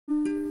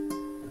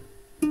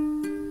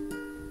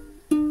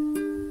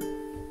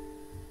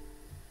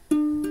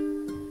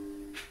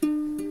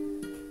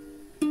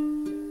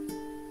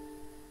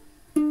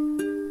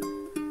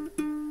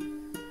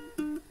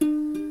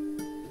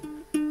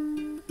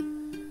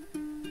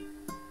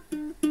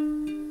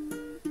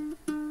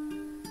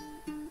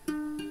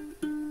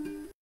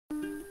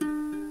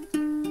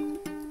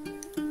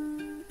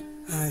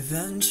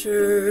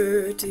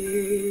ventured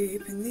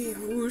deep in the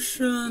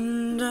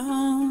ocean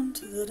down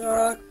to the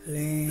dark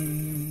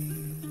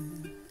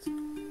plains.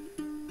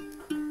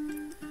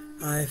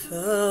 I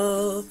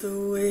felt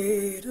the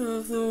weight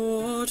of the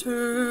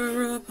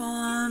water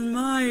upon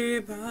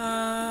my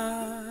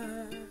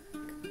back.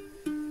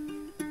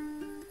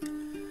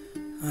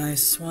 I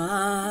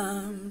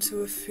swam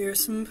to a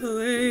fearsome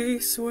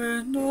place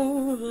where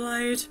no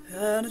light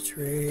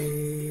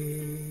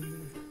penetrates.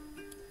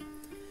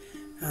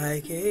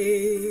 I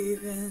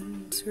gave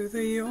in to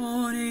the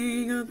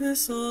yawning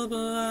abyssal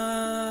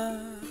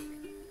black.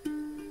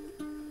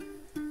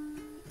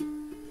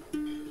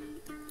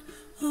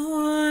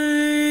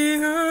 I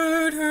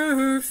heard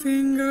her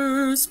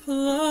fingers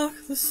pluck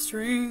the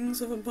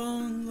strings of a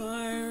bone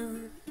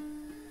lyre.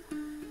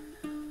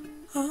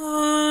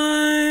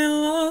 I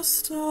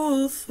lost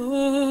all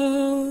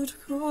thought,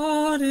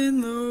 caught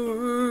in the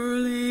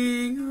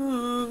whirling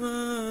of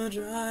a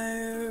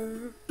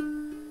gyre.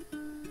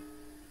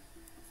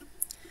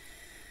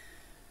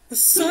 The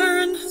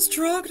siren has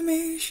drugged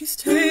me, she's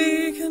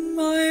taken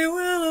my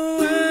will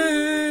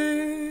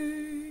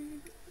away.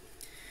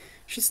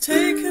 She's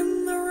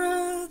taken the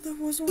red that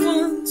was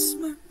once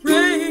my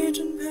rage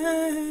and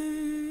pain.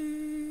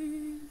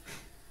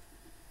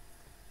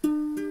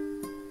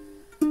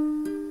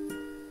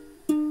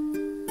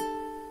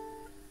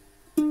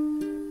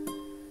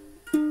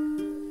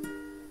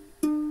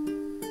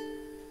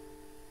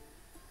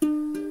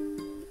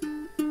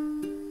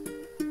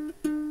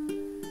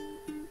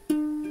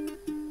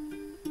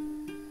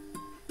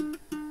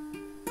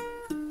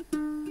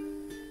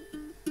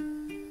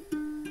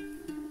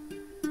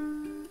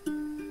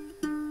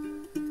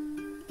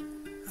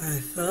 I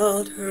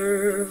felt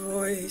her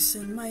voice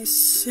in my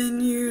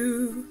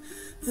sinew,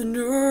 the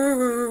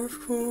nerve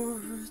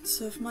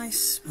cords of my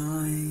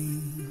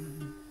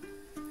spine.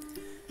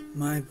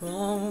 My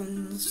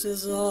bones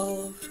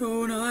dissolved,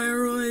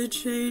 oneiroid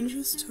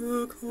changes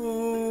took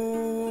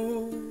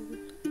hold.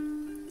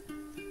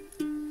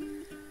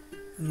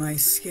 My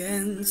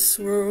skin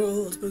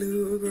swirled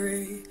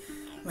blue-gray,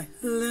 my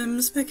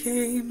limbs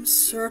became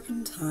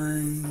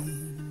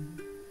serpentine.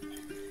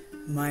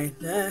 My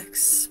neck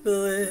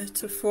split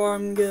to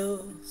form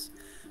gills,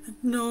 and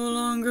no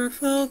longer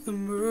felt the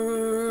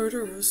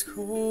murderous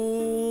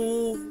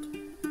cold.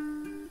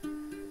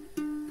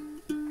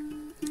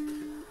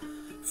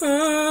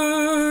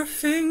 Her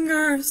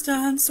fingers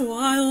danced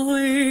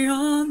wildly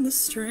on the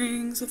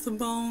strings of the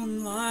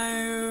bone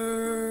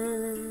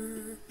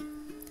lyre.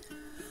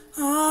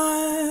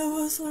 I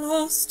was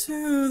lost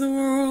to the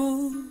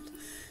world,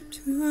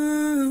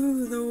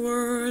 to the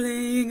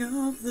whirling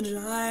of the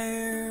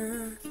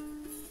gyre.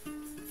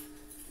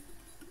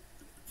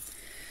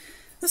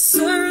 The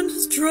siren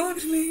has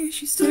drugged me,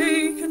 she's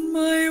taken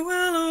my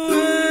will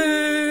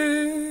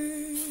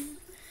away.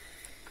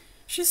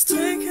 She's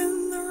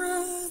taken the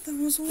red that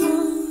was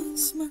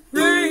once my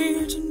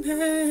rage and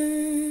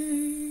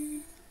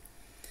pain.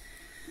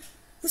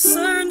 The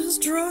siren has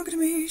drugged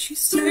me,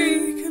 she's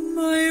taken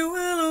my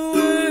will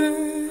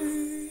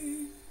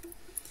away.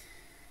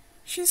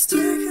 She's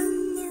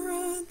taken the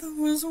red that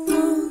was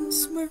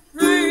once my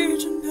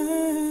rage and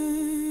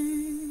pain.